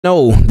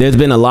No, there's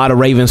been a lot of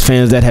Ravens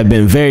fans that have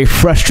been very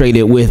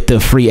frustrated with the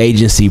free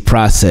agency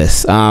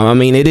process. I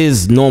mean, it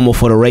is normal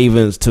for the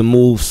Ravens to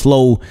move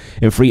slow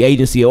in free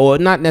agency, or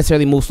not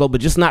necessarily move slow,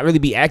 but just not really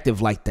be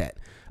active like that.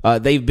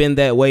 They've been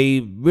that way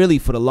really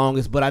for the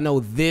longest, but I know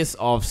this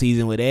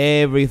offseason with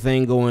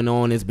everything going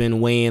on, it's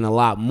been weighing a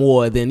lot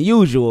more than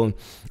usual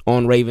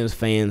on Ravens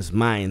fans'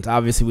 minds.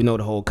 Obviously, we know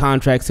the whole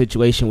contract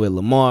situation with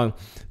Lamar.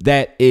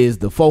 That is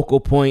the focal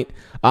point.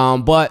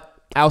 But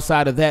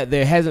outside of that,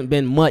 there hasn't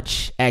been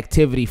much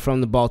activity from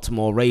the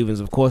Baltimore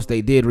Ravens. Of course,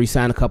 they did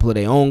re-sign a couple of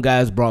their own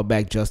guys, brought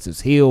back Justice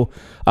Hill,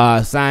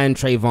 signed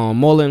Trayvon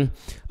Mullen.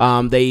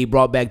 They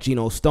brought back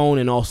Geno Stone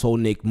and also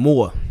Nick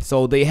Moore.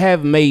 So they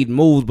have made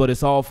moves, but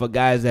it's all for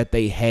guys that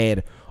they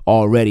had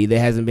already. There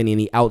hasn't been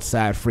any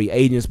outside free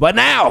agents. But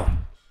now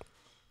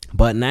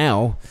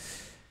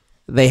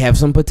they have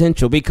some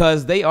potential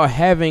because they are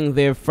having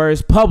their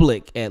first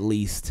public, at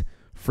least,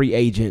 free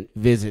agent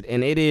visit.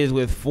 And it is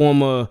with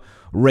former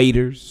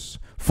Raiders,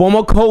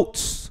 former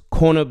Colts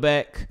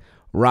cornerback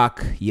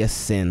Rock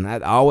Ya-Sin. I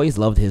always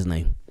loved his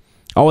name.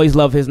 Always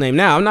loved his name.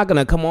 Now, I'm not going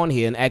to come on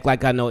here and act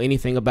like I know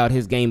anything about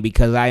his game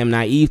because I am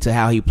naive to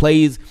how he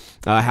plays,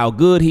 how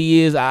good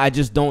he is. I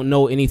just don't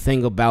know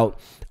anything about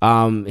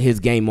his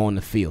game on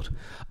the field.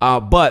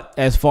 But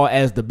as far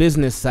as the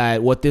business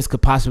side, what this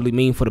could possibly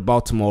mean for the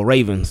Baltimore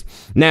Ravens.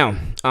 Now,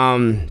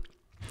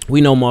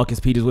 we know Marcus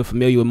Peters. We're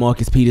familiar with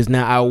Marcus Peters.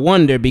 Now, I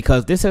wonder,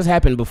 because this has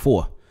happened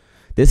before.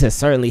 This has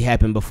certainly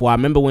happened before. I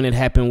remember when it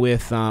happened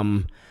with,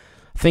 I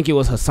think it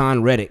was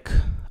Hassan Reddick.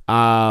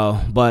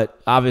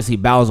 But obviously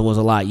Bowser was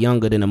a lot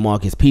younger than the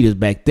Marcus Peters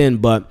back then.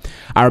 But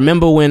I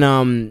remember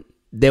when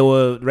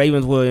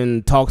Ravens were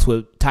in talks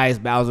with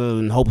Tyus Bowser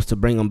in hopes to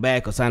bring him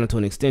back or sign him to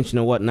an extension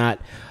or whatnot.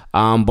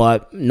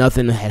 But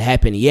nothing had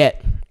happened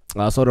yet.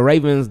 So the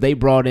Ravens, they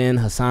brought in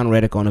Hassan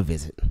Reddick on a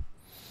visit.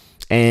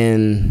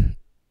 And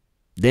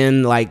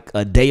then, like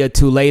a day or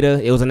two later,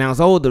 it was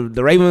announced, oh,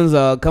 the Ravens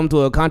come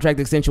to a contract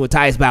extension with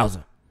Tyus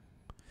Bowser.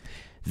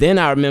 Then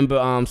I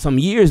remember some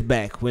years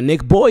back when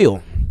Nick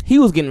Boyle, he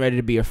was getting ready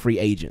to be a free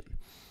agent.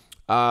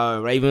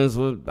 Ravens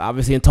were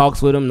obviously in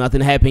talks with him.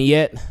 Nothing happened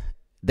yet.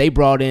 They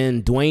brought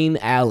in Dwayne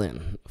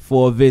Allen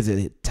for a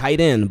visit. Tight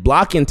end,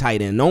 blocking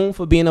tight end, known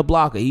for being a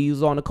blocker. He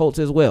was on the Colts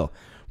as well.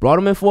 Brought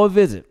him in for a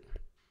visit.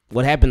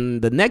 What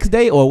happened the next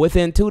day or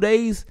within 2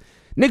 days?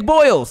 Nick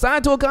Boyle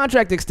signed to a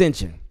contract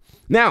extension.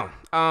 Now,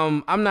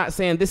 I'm not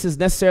saying this is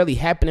necessarily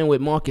happening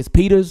with Marcus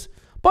Peters,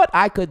 but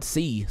I could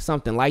see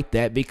something like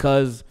that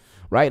because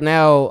right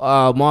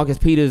now Marcus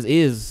Peters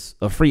is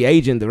a free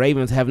agent. The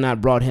Ravens have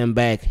not brought him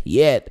back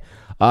yet,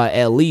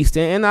 at least.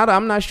 And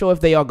I'm not sure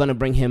if they are going to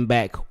bring him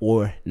back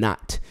or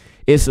not.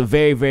 It's a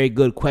very, very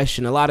good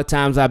question. A lot of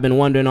times I've been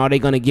wondering, are they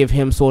going to give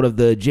him sort of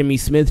the Jimmy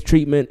Smith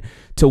treatment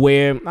to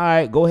where, all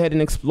right, go ahead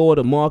and explore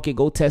the market,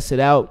 go test it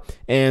out,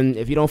 and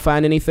if you don't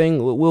find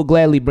anything, we'll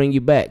gladly bring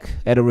you back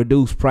at a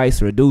reduced price,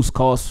 reduced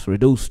cost,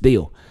 reduced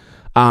deal.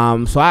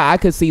 So I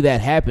could see that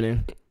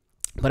happening.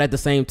 But at the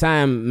same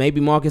time, maybe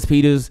Marcus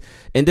Peters,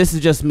 and this is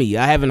just me,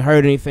 I haven't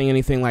heard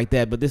anything like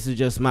that, but this is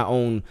just my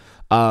own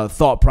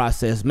thought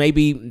process.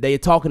 Maybe they're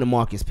talking to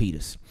Marcus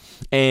Peters.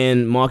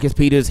 And Marcus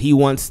Peters, he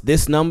wants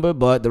this number,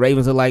 but the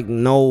Ravens are like,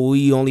 no,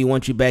 we only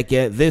want you back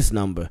at this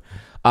number.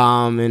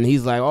 And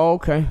he's like, oh,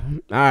 okay,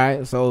 all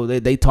right. So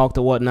they talked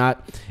or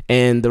whatnot.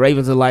 And the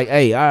Ravens are like,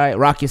 hey, all right,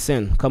 Rock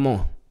Ya-Sin, come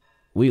on.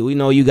 We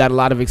know you got a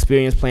lot of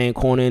experience playing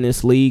corner in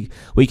this league.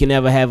 We can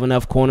never have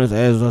enough corners,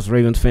 as us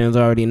Ravens fans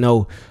already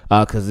know,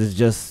 because it's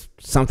just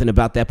something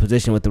about that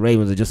position with the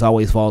Ravens. It just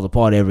always falls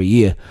apart every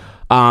year.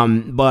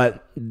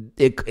 But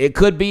it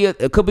could be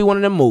one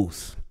of them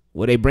moves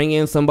where they bring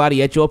in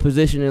somebody at your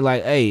position and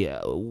like, hey,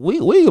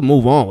 we can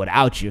move on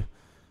without you.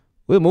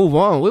 We'll move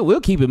on. We'll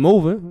keep it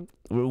moving.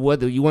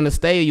 Whether you want to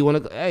stay or you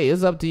want to, hey,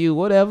 it's up to you.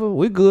 Whatever.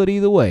 We're good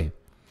either way.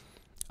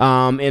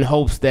 In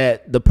hopes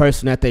that the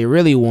person that they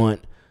really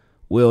want,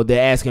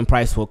 their asking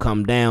price will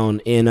come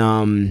down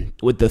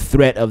with the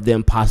threat of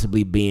them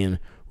possibly being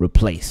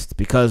replaced,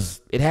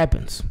 because it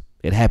happens.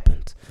 It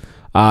happens.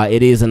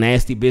 It is a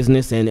nasty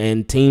business,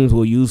 and teams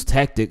will use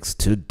tactics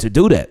to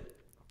do that,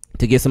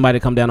 to get somebody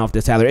to come down off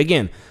their salary.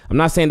 Again, I'm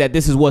not saying that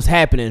this is what's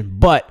happening,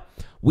 but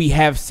we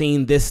have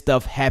seen this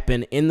stuff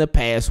happen in the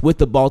past with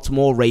the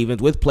Baltimore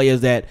Ravens, with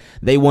players that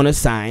they want to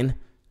sign,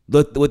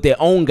 with their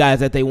own guys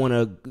that they want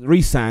to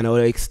re-sign or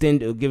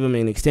extend, or give them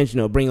an extension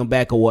or bring them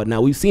back or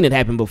whatnot. We've seen it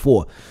happen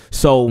before.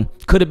 So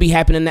could it be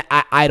happening?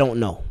 I don't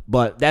know.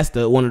 But that's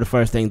one of the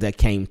first things that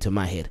came to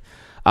my head.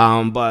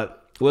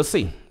 But we'll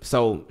see.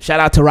 So shout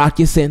out to Rock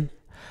Ya-Sin.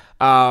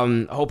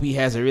 I hope he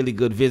has a really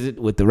good visit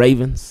with the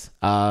Ravens.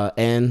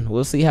 And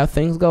we'll see how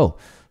things go.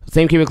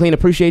 Same Keep It Clean.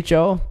 Appreciate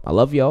y'all. I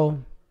love y'all.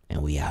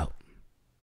 And we out.